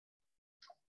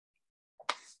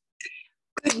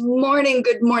Good morning,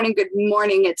 good morning, good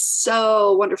morning. It's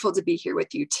so wonderful to be here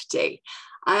with you today.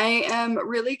 I am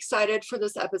really excited for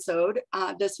this episode.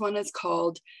 This one is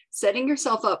called Setting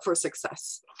Yourself Up for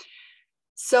Success.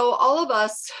 So all of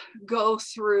us go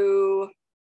through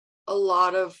a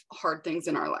lot of hard things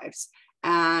in our lives,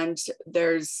 and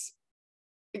there's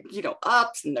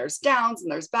ups and there's downs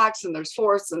and there's backs and there's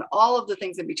forths and all of the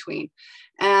things in between.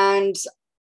 And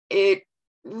it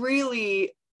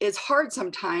really is hard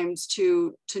sometimes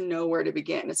to know where to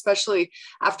begin, especially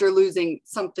after losing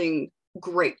something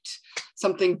great,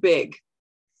 something big.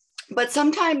 But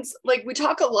sometimes, like, we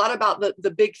talk a lot about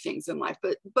the big things in life,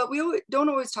 but we don't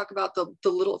always talk about the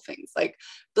little things, like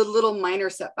the little minor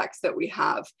setbacks that we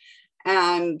have.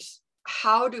 And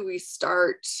how do we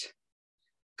start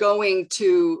going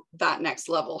to that next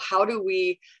level? How do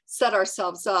we set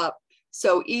ourselves up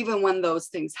so even when those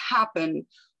things happen,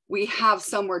 we have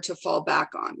somewhere to fall back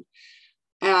on?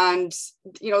 And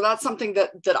that's something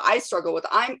that I struggle with.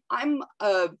 I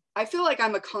feel like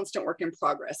I'm a constant work in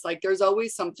progress. Like, there's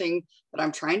always something that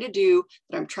I'm trying to do,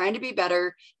 that I'm trying to be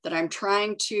better, that I'm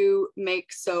trying to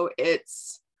make so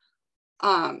it's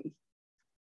so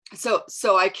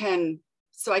I can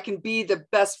be the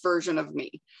best version of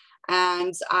me.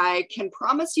 And I can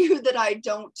promise you that I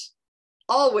don't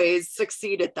always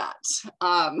succeed at that.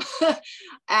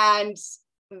 And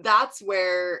that's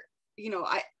where,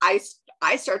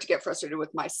 I start to get frustrated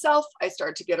with myself. I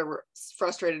start to get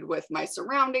frustrated with my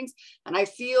surroundings, and I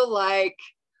feel like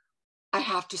I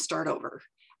have to start over.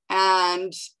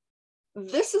 And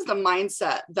this is the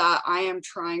mindset that I am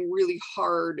trying really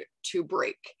hard to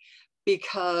break,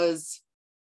 because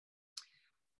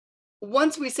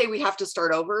once we say we have to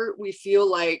start over, we feel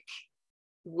like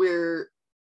we're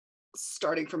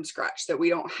starting from scratch, that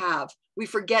we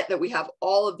forget that we have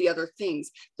all of the other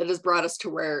things that has brought us to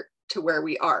where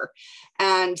we are.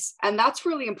 And that's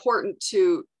really important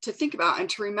to think about and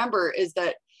to remember, is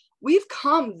that we've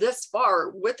come this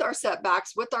far with our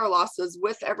setbacks, with our losses,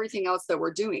 with everything else that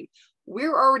we're doing.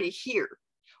 We're already here.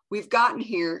 We've gotten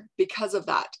here because of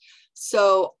that.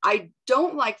 So I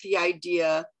don't like the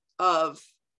idea of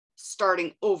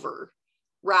starting over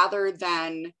rather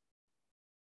than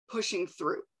pushing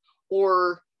through,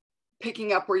 or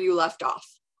picking up where you left off,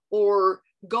 or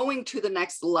going to the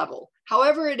next level.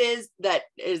 However it is that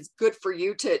is good for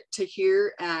you to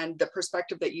hear, and the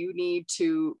perspective that you need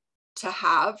to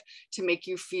have to make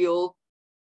you feel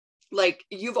like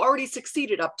you've already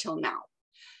succeeded up till now.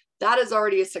 That is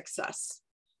already a success.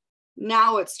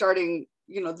 Now it's starting,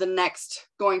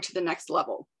 going to the next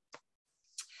level.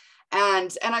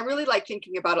 And I really like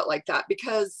thinking about it like that,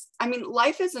 because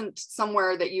life isn't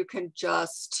somewhere that you can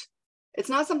just, it's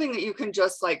not something that you can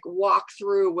just like walk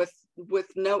through with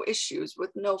no issues,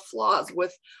 with no flaws,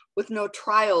 with no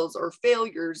trials or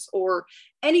failures or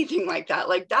anything like that.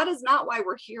 Like, that is not why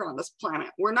we're here on this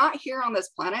planet. We're not here on this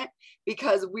planet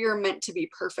because we are meant to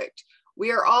be perfect.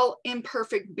 We are all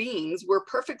imperfect beings. We're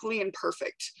perfectly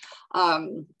imperfect.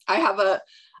 I have a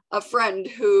friend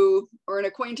or an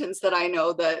acquaintance that I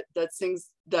know that sings,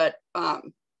 that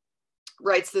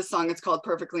writes this song. It's called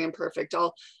Perfectly Imperfect.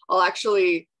 I'll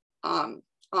actually, on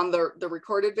the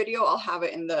recorded video, I'll have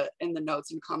it in the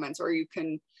notes and comments, or you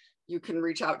can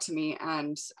reach out to me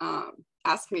and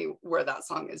ask me where that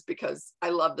song is, because I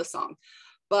love the song.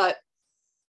 But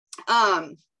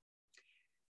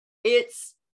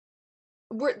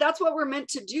that's what we're meant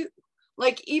to do.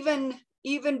 Like, even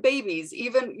babies,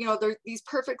 they're these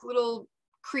perfect little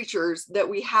creatures that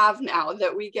we have now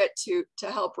that we get to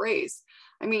help raise.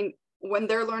 When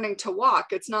they're learning to walk,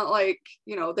 it's not like,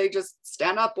 they just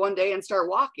stand up one day and start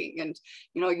walking, and,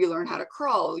 you learn how to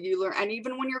crawl, and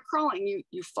even when you're crawling,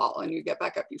 you fall and you get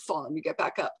back up, you fall and you get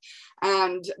back up.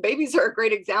 And babies are a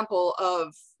great example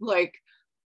of like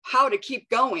how to keep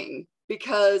going,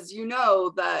 because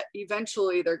that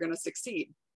eventually they're going to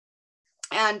succeed.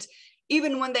 And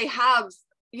even when they have,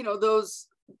 those,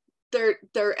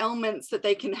 their ailments that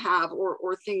they can have,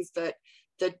 or things that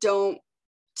don't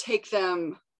take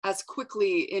them as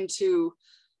quickly into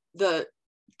the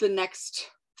next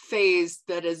phase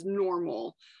that is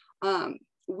normal,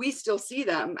 we still see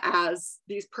them as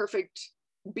these perfect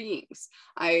beings.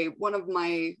 One of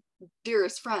my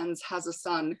dearest friends has a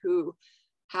son who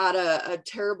had a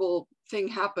terrible thing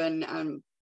happen.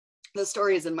 The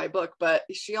story is in my book, but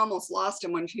she almost lost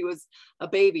him when he was a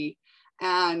baby.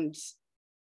 And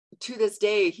to this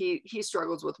day, he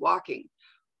struggles with walking.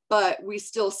 But we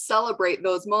still celebrate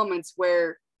those moments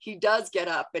where he does get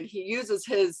up and he uses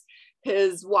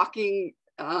his walking,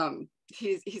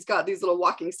 he's got these little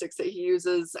walking sticks that he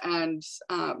uses. And,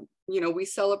 we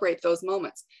celebrate those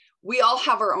moments. We all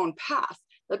have our own path.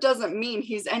 that doesn't mean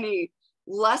he's any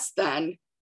less than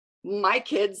my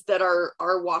kids that are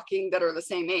walking, that are the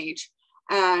same age,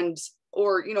 and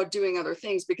or doing other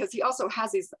things, because he also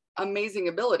has these amazing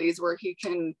abilities where he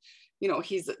can,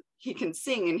 he can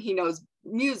sing, and he knows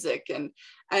music,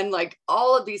 and like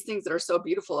all of these things that are so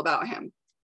beautiful about him.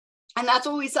 And that's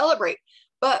what we celebrate.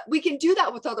 But we can do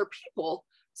that with other people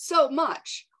so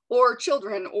much, or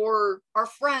children, or our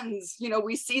friends.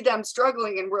 We see them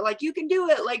struggling and we're like, you can do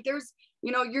it. Like there's,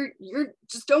 you're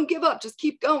just, don't give up, just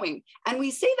keep going. And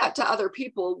we say that to other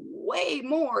people way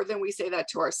more than we say that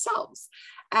to ourselves.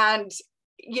 And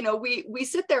we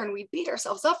sit there and we beat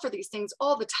ourselves up for these things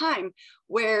all the time,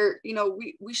 where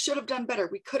we should have done better,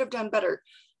 we could have done better.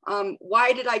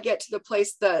 Why did I get to the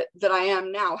place that I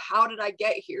am now? How did I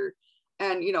get here?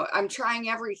 And I'm trying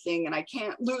everything and I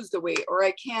can't lose the weight, or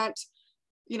I can't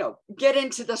get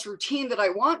into this routine that I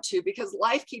want to, because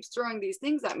life keeps throwing these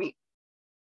things at me.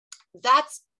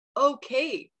 That's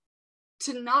okay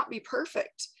to not be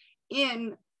perfect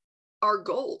in our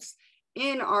goals,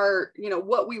 in our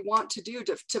what we want to do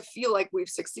to feel like we've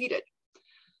succeeded.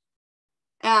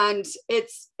 And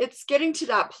it's getting to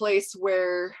that place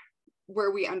where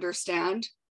we understand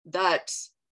that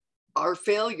our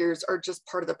failures are just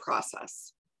part of the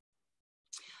process.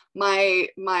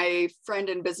 My friend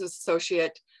and business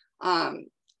associate,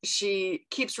 she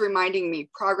keeps reminding me,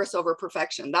 progress over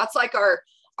perfection. That's like our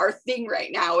thing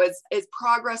right now is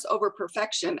progress over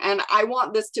perfection. And I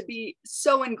want this to be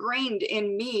so ingrained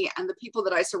in me and the people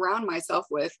that I surround myself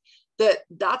with,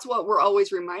 that's what we're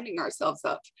always reminding ourselves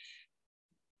of.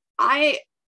 I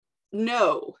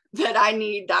know that I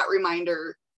need that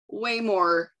reminder way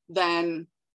more than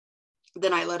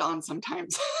I let on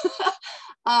sometimes.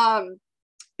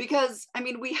 Because I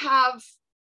mean, we have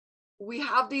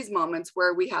these moments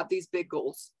where we have these big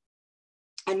goals,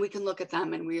 and we can look at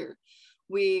them and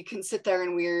we can sit there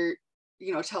and we're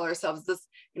tell ourselves this,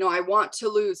 I want to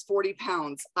lose 40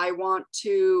 pounds. I want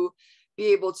to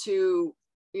be able to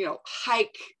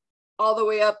hike all the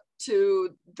way up to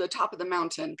the top of the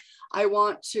mountain. I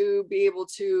want to be able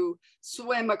to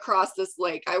swim across this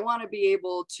lake. I want to be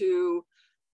able to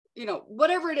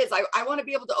whatever it is. I want to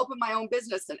be able to open my own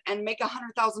business and make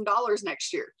 $100,000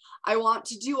 next year. I want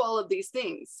to do all of these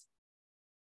things.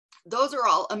 Those are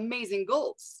all amazing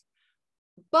goals,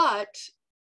 but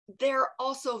they're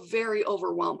also very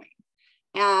overwhelming.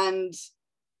 And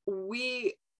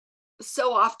we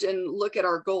so often look at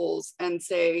our goals and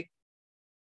say,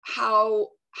 how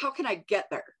can I get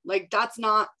there? Like, that's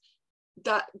not,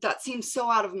 that seems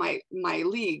so out of my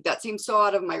league. That seems so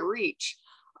out of my reach.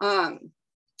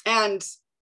 And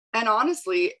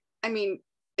honestly, I mean,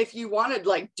 if you wanted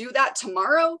like do that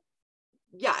tomorrow,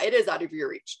 yeah, it is out of your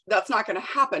reach. That's not going to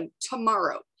happen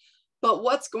tomorrow. But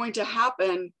what's going to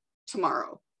happen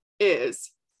tomorrow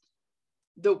is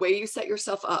the way you set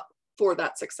yourself up for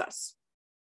that success.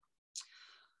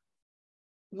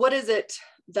 What is it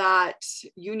that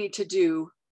you need to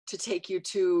do to take you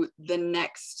to the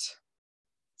next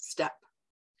step?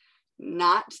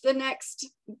 Not the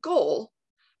next goal,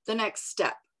 the next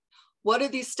step. What do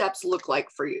these steps look like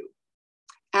for you?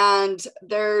 And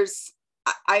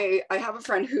I have a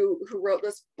friend who wrote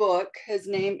this book. His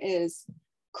name is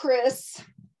Chris.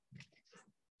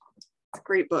 It's a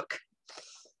great book.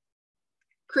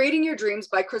 Creating Your Dreams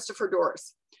by Christopher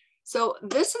Doris. So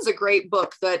this is a great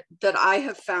book that I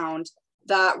have found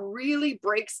that really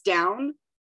breaks down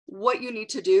what you need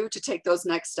to do to take those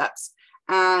next steps.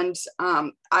 And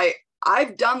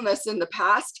I've done this in the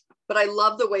past, but I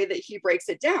love the way that he breaks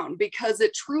it down, because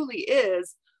it truly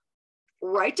is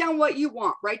write down what you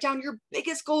want, write down your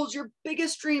biggest goals, your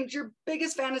biggest dreams, your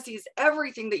biggest fantasies,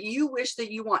 everything that you wish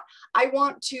that you want. I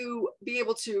want to be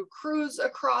able to cruise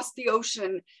across the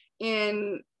ocean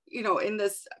in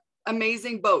this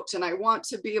amazing boat. And I want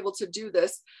to be able to do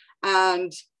this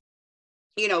and,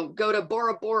 go to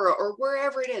Bora Bora or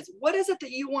wherever it is. What is it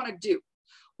that you want to do?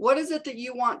 What is it that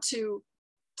you want to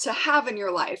have in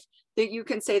your life that you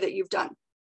can say that you've done?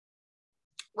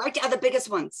 Write down the biggest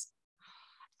ones.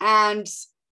 And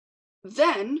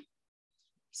then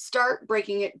start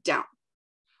breaking it down.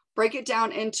 Break it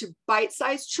down into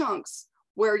bite-sized chunks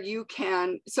where you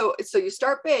can, so you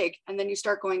start big and then you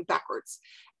start going backwards.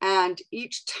 And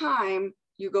each time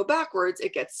you go backwards,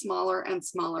 it gets smaller and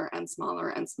smaller and smaller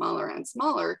and smaller and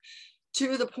smaller,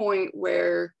 to the point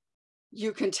where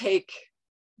you can take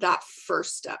that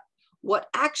first step. What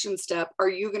action step are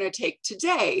you going to take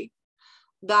today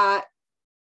that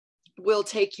will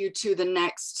take you to the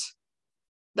next,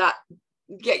 that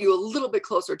get you a little bit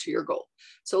closer to your goal?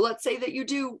 So let's say that you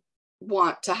do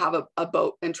want to have a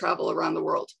boat and travel around the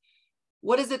world.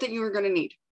 What is it that you are going to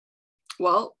need?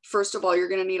 Well, first of all, you're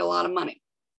going to need a lot of money.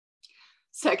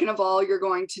 Second of all, you're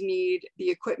going to need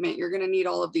the equipment. You're going to need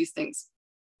all of these things.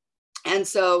 And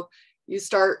so you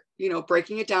start,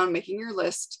 breaking it down, making your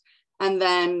list, and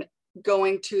then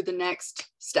going to the next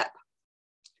step,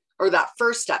 or that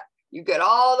first step. You get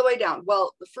all the way down.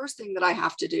 Well, the first thing that I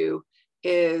have to do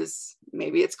is,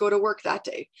 maybe it's go to work that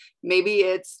day. Maybe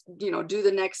it's, do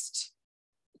the next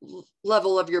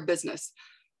level of your business.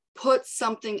 Put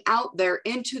something out there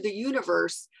into the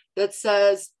universe that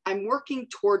says, I'm working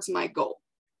towards my goal.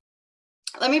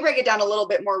 Let me break it down a little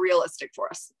bit more realistic for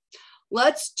us.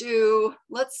 Let's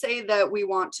say that we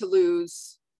want to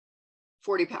lose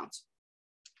 40 pounds.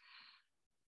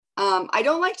 I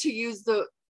don't like to use the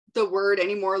word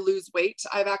anymore, lose weight.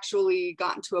 I've actually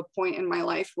gotten to a point in my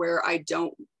life where I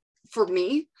don't, for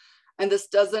me, and this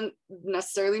doesn't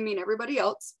necessarily mean everybody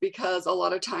else, because a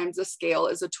lot of times a scale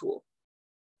is a tool.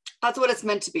 That's what it's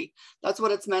meant to be. That's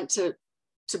what it's meant to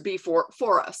be for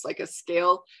us. Like, a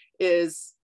scale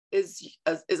is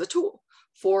a tool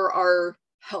for our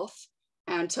health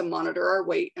and to monitor our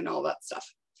weight and all that stuff.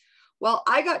 Well,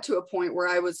 I got to a point where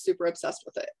I was super obsessed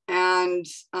with it. And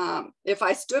if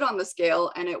I stood on the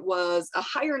scale and it was a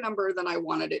higher number than I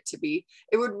wanted it to be,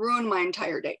 it would ruin my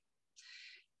entire day.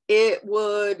 It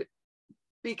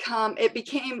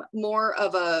became more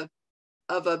of a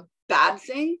bad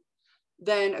thing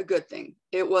than a good thing.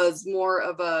 It was more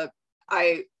of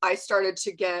I started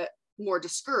to get more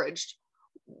discouraged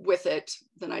with it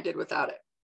than I did without it.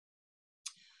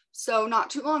 So not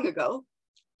too long ago,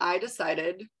 I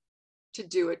decided to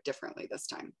do it differently this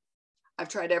time. I've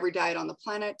tried every diet on the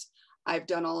planet. I've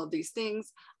done all of these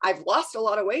things. I've lost a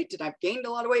lot of weight and I've gained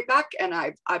a lot of weight back, and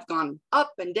I've gone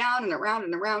up and down and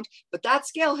around, but that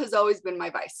scale has always been my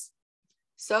vice.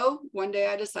 So one day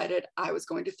I decided I was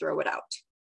going to throw it out.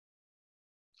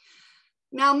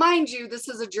 Now, mind you, this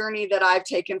is a journey that I've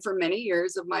taken for many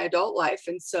years of my adult life.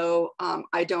 And so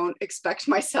I don't expect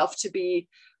myself to be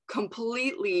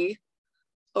completely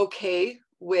okay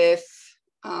with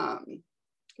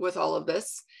all of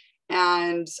this.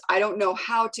 And I don't know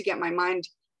how to get my mind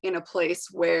in a place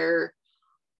where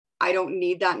I don't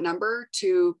need that number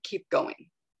to keep going.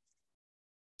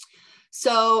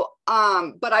 So,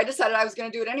 but I decided I was going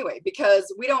to do it anyway,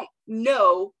 because we don't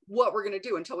know what we're going to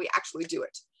do until we actually do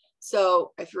it.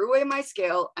 So I threw away my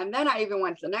scale, and then I even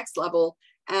went to the next level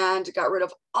and got rid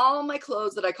of all my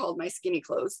clothes that I called my skinny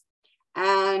clothes.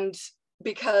 And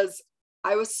because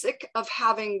I was sick of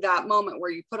having that moment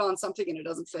where you put on something and it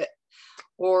doesn't fit.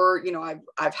 Or,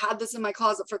 I've had this in my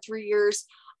closet for 3 years.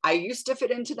 I used to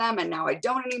fit into them and now I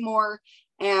don't anymore.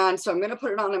 And so I'm going to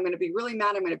put it on. I'm going to be really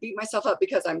mad. I'm going to beat myself up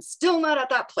because I'm still not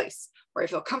at that place where I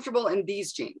feel comfortable in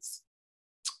these jeans.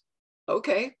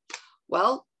 Okay,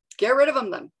 well, get rid of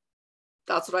them then.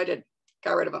 That's what I did.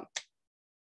 Got rid of them.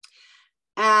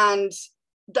 And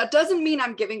that doesn't mean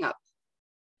I'm giving up.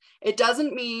 It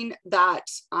doesn't mean that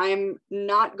I'm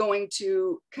not going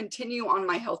to continue on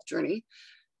my health journey.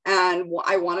 And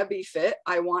I want to be fit.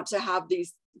 I want to have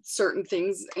these certain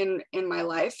things in my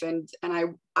life. And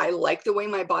I like the way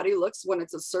my body looks when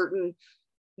it's a certain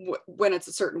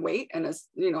weight, and as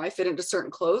I fit into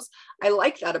certain clothes. I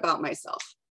like that about myself.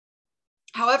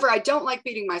 However, I don't like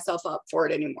beating myself up for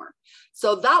it anymore.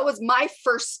 So that was my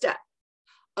first step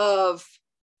of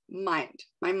my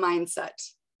mindset,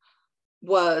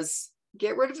 was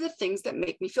get rid of the things that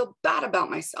make me feel bad about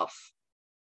myself.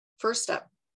 First step,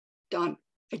 done.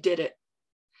 I did it.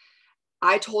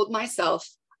 I told myself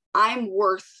I'm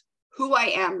worth who I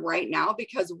am right now,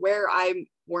 because where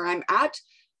I'm at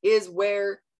is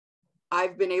where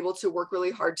I've been able to work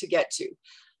really hard to get to.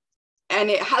 And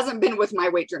it hasn't been with my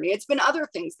weight journey. It's been other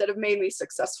things that have made me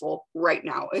successful right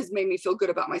now. It has made me feel good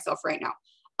about myself right now.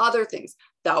 Other things.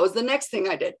 That was the next thing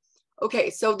I did. Okay,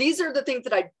 so these are the things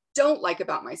that I don't like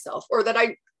about myself, or that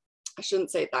I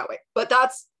shouldn't say it that way, but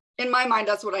that's, in my mind,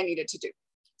 that's what I needed to do.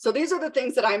 So these are the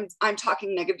things that I'm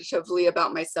talking negatively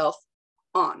about myself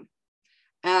on.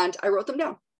 And I wrote them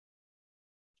down.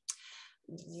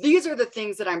 These are the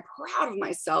things that I'm proud of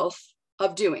myself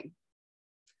of doing.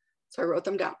 So I wrote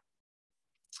them down.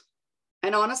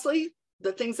 And honestly,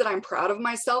 the things that I'm proud of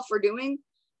myself for doing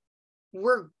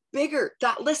were bigger.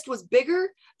 That list was bigger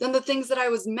than the things that I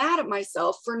was mad at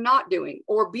myself for not doing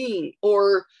or being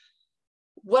or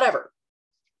whatever.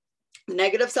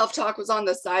 Negative self-talk was on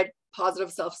this side.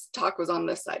 Positive self-talk was on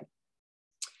this side.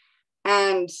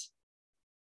 And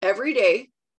every day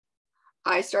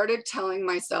I started telling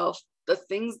myself the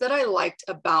things that I liked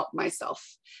about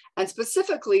myself, and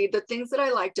specifically the things that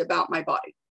I liked about my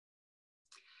body,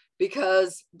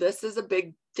 because this is a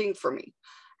big thing for me.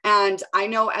 And I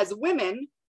know as women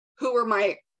who were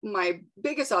my my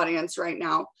biggest audience right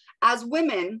now, as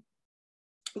women,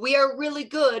 we are really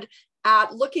good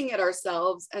at looking at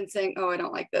ourselves and saying, oh, I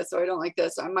don't like this, or I don't like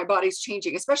this, my body's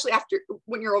changing, especially after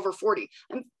when you're over 40.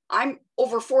 I'm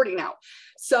over 40 now.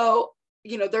 So,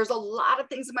 you know, there's a lot of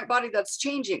things in my body that's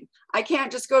changing. I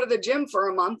can't just go to the gym for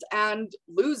a month and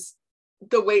lose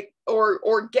the weight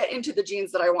or get into the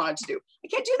jeans that I wanted to do. I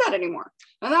can't do that anymore.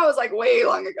 And that was like way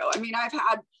long ago. I mean, I've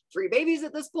had 3 babies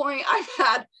at this point. I've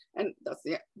had, and that's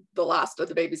the last of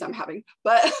the babies I'm having,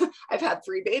 but I've had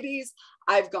 3 babies.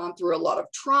 I've gone through a lot of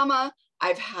trauma.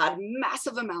 I've had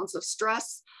massive amounts of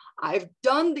stress. I've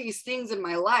done these things in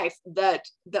my life that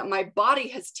my body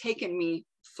has taken me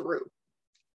through.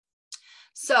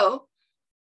 So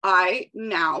I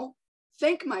now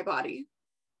thank my body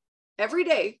every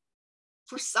day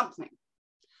for something.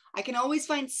 I can always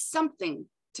find something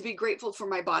to be grateful for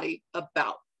my body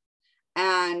about.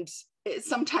 And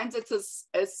sometimes it's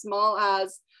as small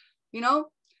as, you know,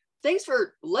 thanks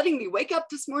for letting me wake up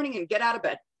this morning and get out of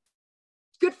bed.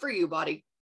 Good for you, body.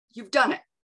 You've done it.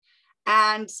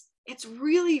 And it's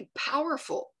really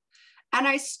powerful. And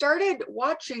I started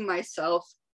watching myself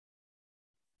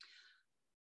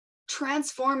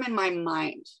transform in my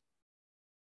mind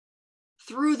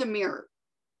through the mirror.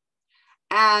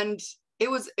 And it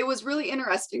was really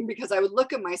interesting because I would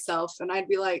look at myself and I'd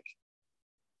be like,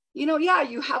 you know, yeah,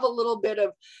 you have a little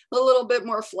bit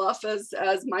more fluff, as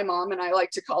my mom and I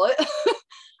like to call it,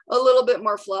 a little bit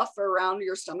more fluff around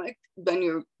your stomach than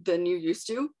you used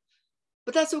to.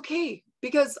 But that's okay,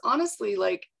 because honestly,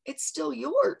 like, it's still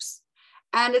yours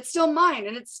and it's still mine,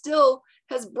 and it still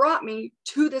has brought me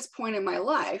to this point in my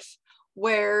life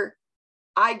where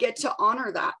I get to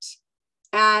honor that.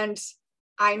 And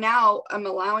I now am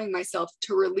allowing myself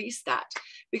to release that,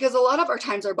 because a lot of our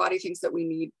times our body thinks that we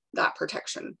need that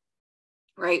protection,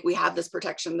 right? We have this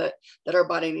protection that our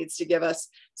body needs to give us.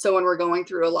 So when we're going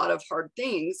through a lot of hard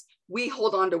things, we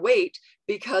hold on to weight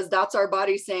because that's our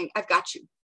body saying, I've got you,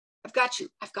 I've got you,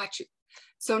 I've got you.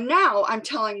 So now I'm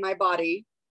telling my body,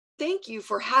 thank you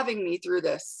for having me through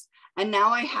this. And now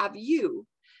I have you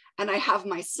and I have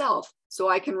myself, so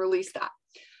I can release that.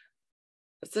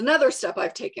 It's another step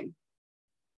I've taken.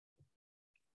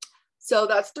 So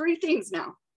that's 3 things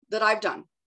now that I've done,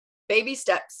 baby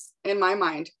steps in my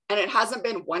mind. And it hasn't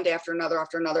been one day after another,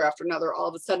 after another, after another, all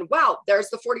of a sudden, wow, there's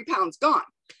the 40 pounds gone.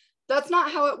 That's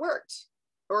not how it worked,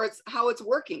 or it's how it's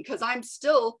working. Because I'm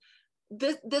still,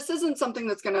 this isn't something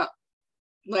that's going to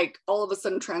like all of a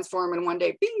sudden transform in one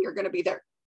day, bing, you're going to be there.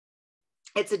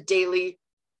 It's a daily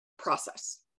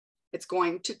process. It's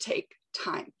going to take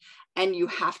time, and you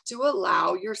have to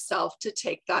allow yourself to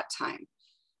take that time.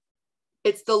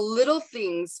 It's the little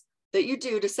things that you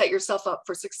do to set yourself up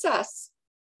for success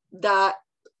that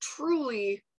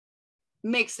truly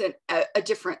makes a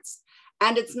difference.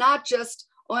 And it's not just,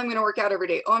 oh, I'm going to work out every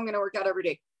day. Oh, I'm going to work out every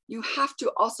day. You have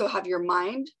to also have your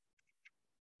mind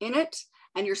in it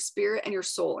and your spirit and your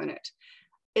soul in it.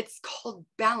 It's called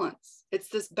balance. It's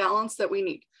this balance that we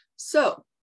need. So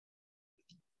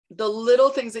the little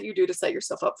things that you do to set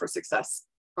yourself up for success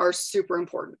are super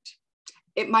important.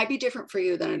 It might be different for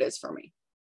you than it is for me.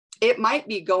 It might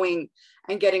be going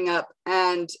and getting up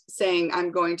and saying,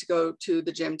 I'm going to go to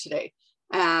the gym today,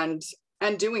 and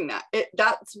doing that.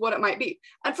 That's what it might be.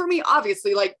 And for me,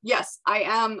 obviously, like, yes, I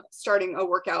am starting a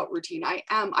workout routine.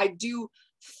 I do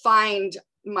find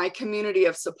my community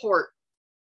of support.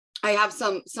 I have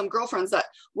some girlfriends that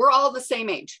we're all the same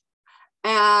age,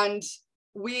 and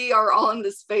we are all in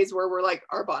this phase where we're like,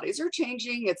 our bodies are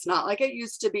changing. It's not like it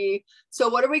used to be. So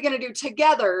what are we going to do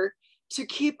together to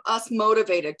keep us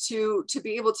motivated, to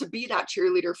be able to be that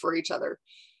cheerleader for each other?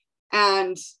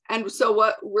 And so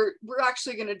what we're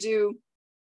actually going to do,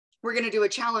 we're going to do a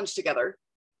challenge together,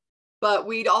 but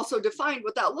we'd also defined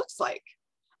what that looks like.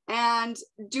 And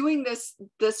doing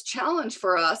this challenge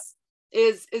for us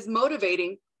is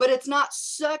motivating, but it's not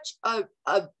such a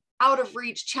out of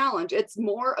reach challenge. It's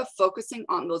more of focusing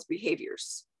on those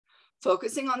behaviors,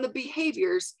 focusing on the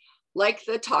behaviors like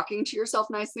the talking to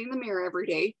yourself nicely in the mirror every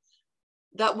day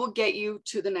that will get you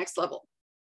to the next level.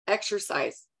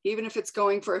 Exercise, even if it's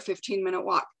going for a 15-minute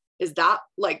walk,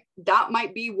 that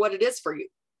might be what it is for you.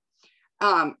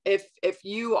 If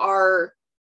you are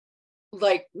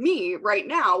like me right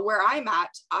now, where I'm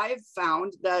at, I've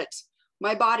found that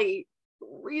my body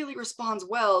really responds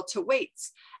well to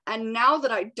weights. And now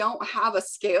that I don't have a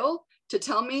scale to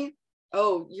tell me,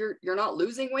 oh, you're not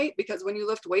losing weight, because when you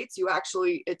lift weights,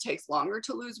 it takes longer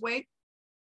to lose weight.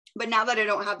 But now that I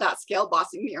don't have that scale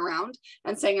bossing me around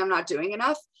and saying I'm not doing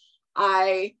enough,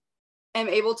 I am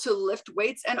able to lift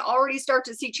weights and already start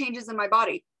to see changes in my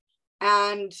body.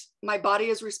 and my body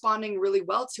is responding really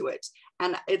well to it.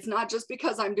 And it's not just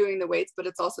because I'm doing the weights, but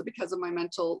it's also because of my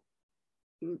mental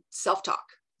self-talk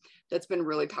that's been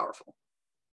really powerful.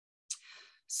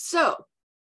 So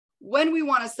when we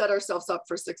want to set ourselves up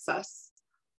for success,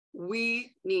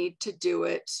 we need to do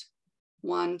it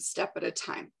one step at a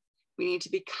time. We need to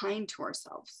be kind to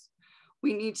ourselves.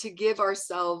 We need to give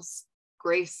ourselves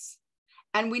grace.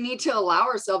 And we need to allow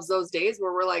ourselves those days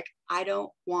where we're like, I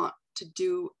don't want to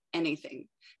do anything,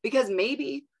 because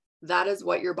maybe that is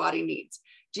what your body needs.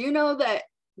 Do you know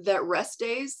that rest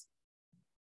days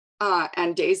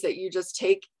and days that you just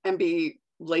take and be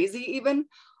lazy even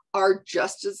are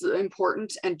just as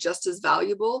important and just as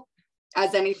valuable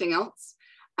as anything else?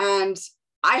 And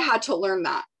I had to learn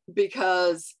that,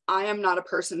 because I am not a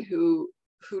person who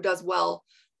does well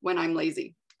when I'm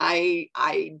lazy. I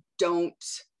don't,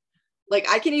 like,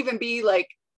 I can even be like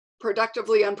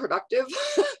productively unproductive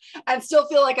and still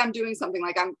feel like I'm doing something.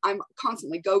 Like I'm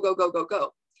constantly go, go, go, go,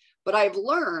 go. But I've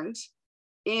learned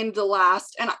in the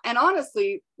last, and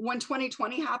honestly, when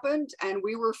 2020 happened and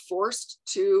we were forced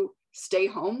to stay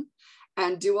home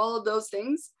and do all of those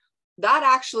things, that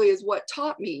actually is what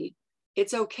taught me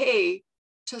it's okay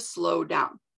to slow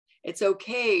down. It's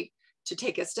okay to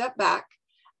take a step back,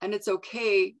 and it's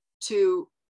okay to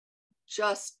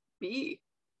just be,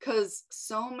 because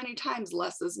so many times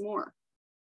less is more.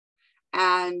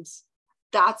 And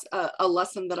that's a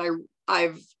lesson that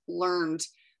I've learned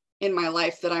in my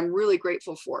life that I'm really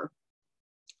grateful for,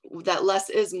 that less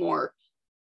is more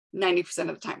 90%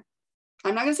 of the time.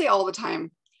 I'm not going to say all the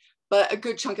time, but a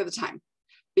good chunk of the time,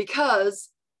 because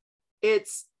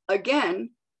it's,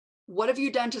 again, what have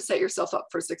you done to set yourself up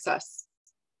for success?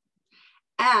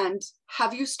 And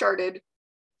have you started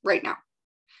right now?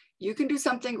 You can do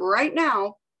something right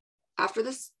now after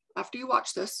you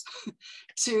watch this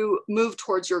to move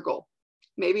towards your goal.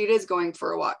 Maybe it is going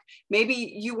for a walk.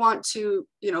 Maybe you want to,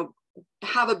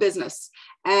 have a business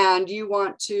and you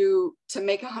want to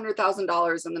make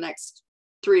 $100,000 in the next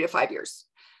 3 to 5 years.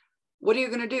 What are you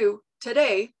going to do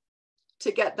today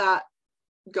to get that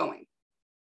going?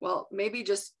 Well, maybe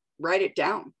just write it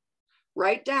down.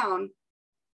 Write down,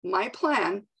 my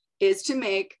plan is to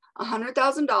make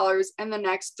 $100,000 in the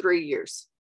next 3 years.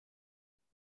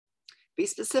 Be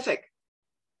specific.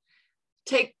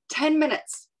 Take 10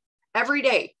 minutes every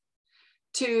day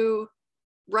to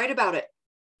write about it,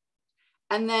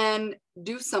 and then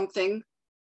do something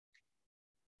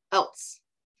else.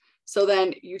 So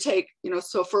then you take,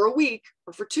 so for a week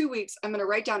or for 2 weeks, I'm going to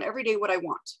write down every day what I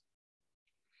want.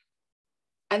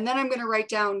 And then I'm going to write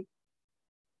down,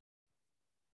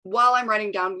 while I'm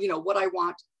writing down, what I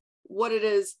want, what it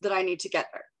is that I need to get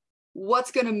there.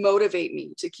 What's going to motivate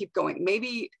me to keep going?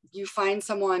 Maybe you find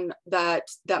someone that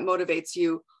motivates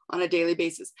you on a daily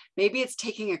basis. Maybe it's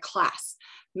taking a class.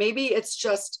 Maybe it's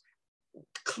just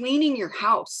cleaning your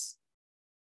house.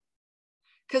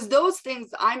 Because those things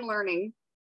I'm learning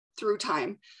through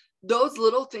time, those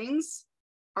little things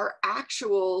are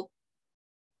actual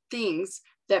things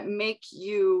that make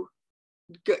you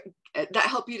that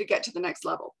help you to get to the next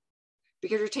level,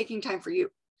 because you're taking time for you.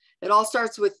 It all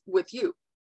starts with you.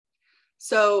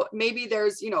 So maybe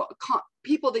there's,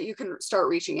 people that you can start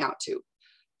reaching out to,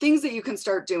 things that you can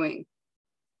start doing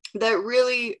that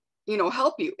really,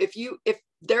 help you. If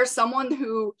there's someone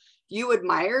who you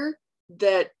admire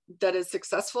that is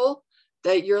successful,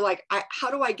 that you're like,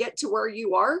 how do I get to where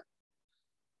you are?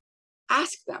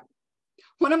 Ask them.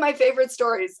 One of my favorite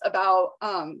stories about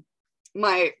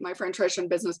my friend Trish and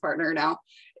business partner now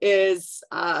is,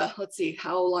 let's see,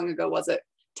 how long ago was it?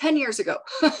 10 years ago.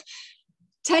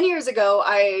 10 years ago,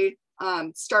 I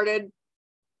started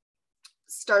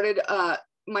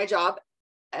my job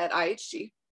at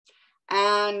IHG.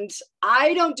 And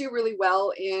I don't do really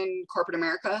well in corporate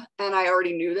America. And I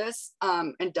already knew this.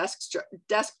 And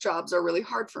desk jobs are really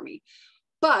hard for me.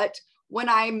 But when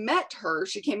I met her,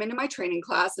 she came into my training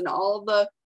class, and all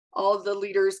of the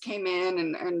leaders came in,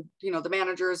 and the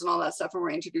managers and all that stuff, and were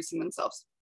introducing themselves.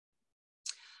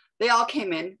 They all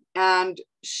came in, and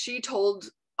she told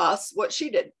us what she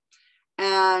did.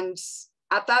 And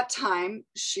at that time,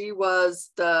 she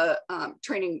was the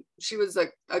she was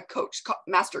a coach,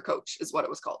 master coach is what it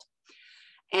was called.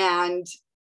 And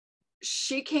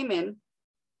she came in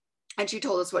and she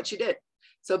told us what she did.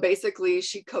 So basically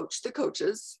she coached the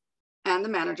coaches and the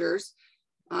managers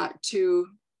to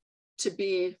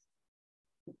be,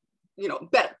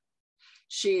 better.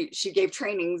 She gave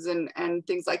trainings and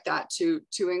things like that to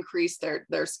increase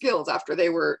their skills after they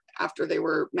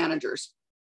were managers.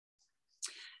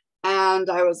 And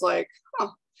I was like,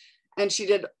 oh. And she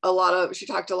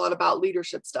talked a lot about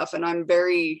leadership stuff. And I'm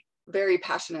very very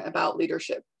passionate about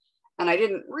leadership. And I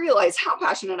didn't realize how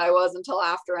passionate I was until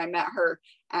after I met her.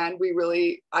 And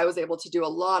I was able to do a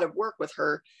lot of work with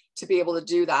her to be able to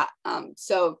do that.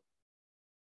 So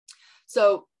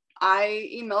I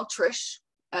emailed Trish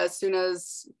as soon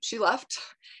as she left.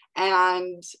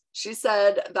 And she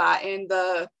said that in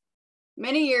the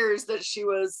many years that she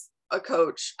was a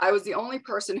coach, I was the only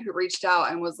person who reached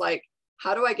out and was like,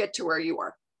 how do I get to where you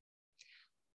are?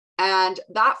 And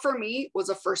that for me was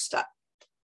a first step.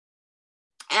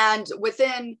 And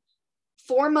within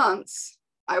 4 months,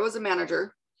 I was a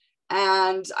manager,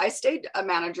 and I stayed a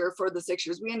manager for the 6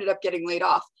 years. We ended up getting laid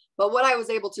off. But what I was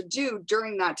able to do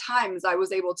during that time is I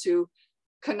was able to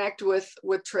connect with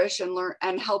Trish and learn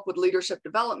and help with leadership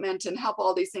development and help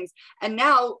all these things. And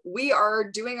now we are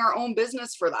doing our own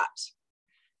business for that.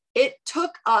 It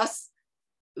took us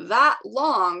that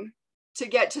long to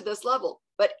get to this level,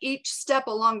 but each step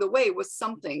along the way was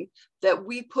something that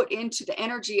we put into the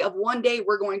energy of one day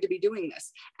we're going to be doing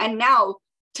this. And now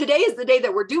today is the day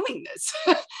that we're doing this.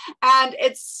 And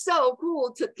it's so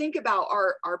cool to think about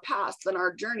our past and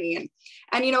our journey.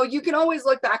 And, you know, you can always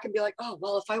look back and be like, oh,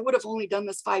 well, if I would have only done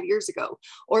this 5 years ago,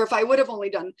 or if I would have only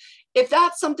done, if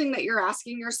that's something that you're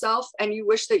asking yourself and you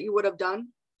wish that you would have done,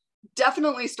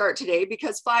 definitely start today,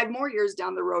 because 5 more years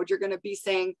down the road, you're going to be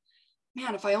saying,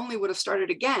 man, if I only would have started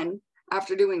again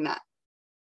after doing that.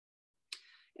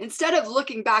 Instead of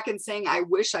looking back and saying, I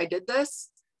wish I did this,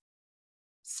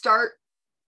 start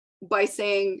by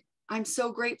saying, I'm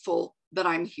so grateful that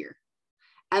I'm here.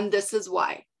 And this is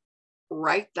why.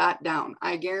 Write that down.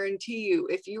 I guarantee you,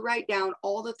 if you write down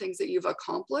all the things that you've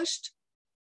accomplished,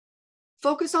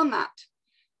 focus on that.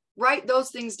 Write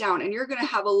those things down, and you're going to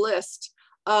have a list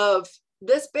of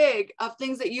this big of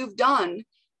things that you've done.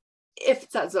 If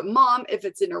it's as a mom, if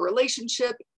it's in a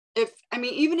relationship,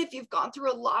 even if you've gone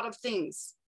through a lot of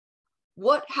things,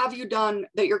 what have you done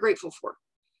that you're grateful for?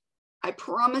 I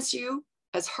promise you,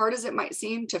 as hard as it might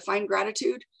seem to find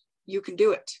gratitude, you can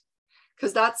do it,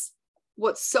 because that's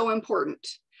what's so important.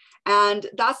 And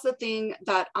that's the thing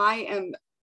that I am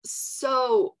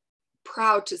so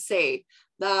proud to say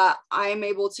that I'm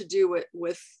able to do it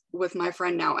with my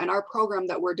friend now. And our program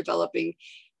that we're developing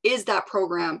is that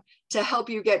program to help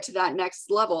you get to that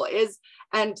next level.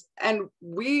 And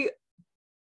we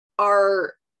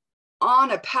are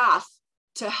on a path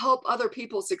to help other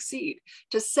people succeed,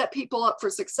 to set people up for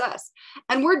success.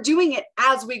 And we're doing it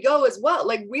as we go as well.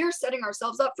 Like, we're setting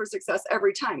ourselves up for success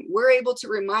every time. We're able to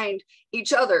remind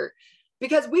each other,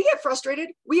 because we get frustrated.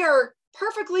 We are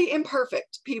perfectly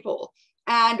imperfect people.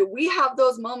 And we have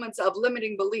those moments of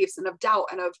limiting beliefs and of doubt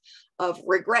and of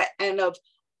regret and of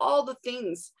all the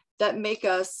things that make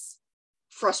us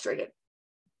frustrated.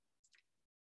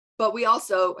 But we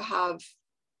also have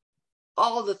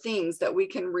all the things that we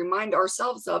can remind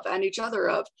ourselves of and each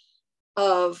other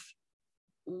of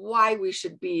why we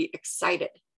should be excited.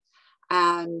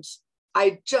 And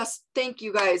I just thank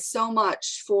you guys so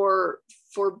much for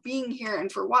being here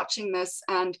and for watching this,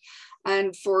 and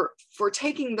for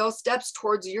taking those steps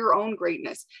towards your own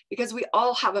greatness, because we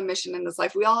all have a mission in this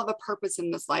life. We all have a purpose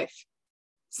in this life.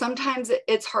 Sometimes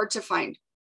it's hard to find,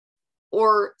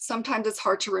 or sometimes it's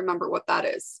hard to remember what that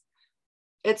is.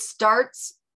 It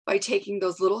starts by taking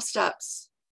those little steps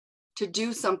to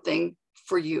do something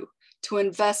for you, to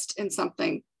invest in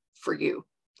something for you.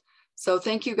 So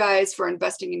thank you guys for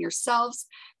investing in yourselves.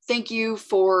 Thank you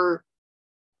for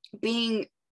being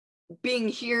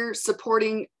here,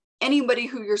 supporting anybody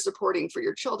who you're supporting, for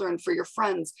your children, for your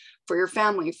friends, for your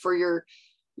family, for your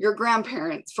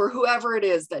grandparents, for whoever it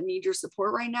is that need your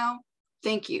support right now.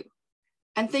 Thank you.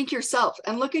 And thank yourself,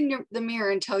 and look in the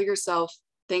mirror and tell yourself,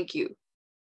 thank you.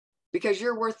 Because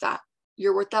you're worth that.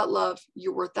 You're worth that love.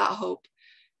 You're worth that hope.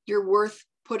 You're worth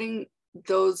putting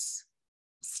those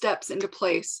steps into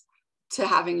place to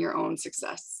having your own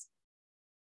success.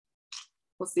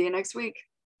 We'll see you next week.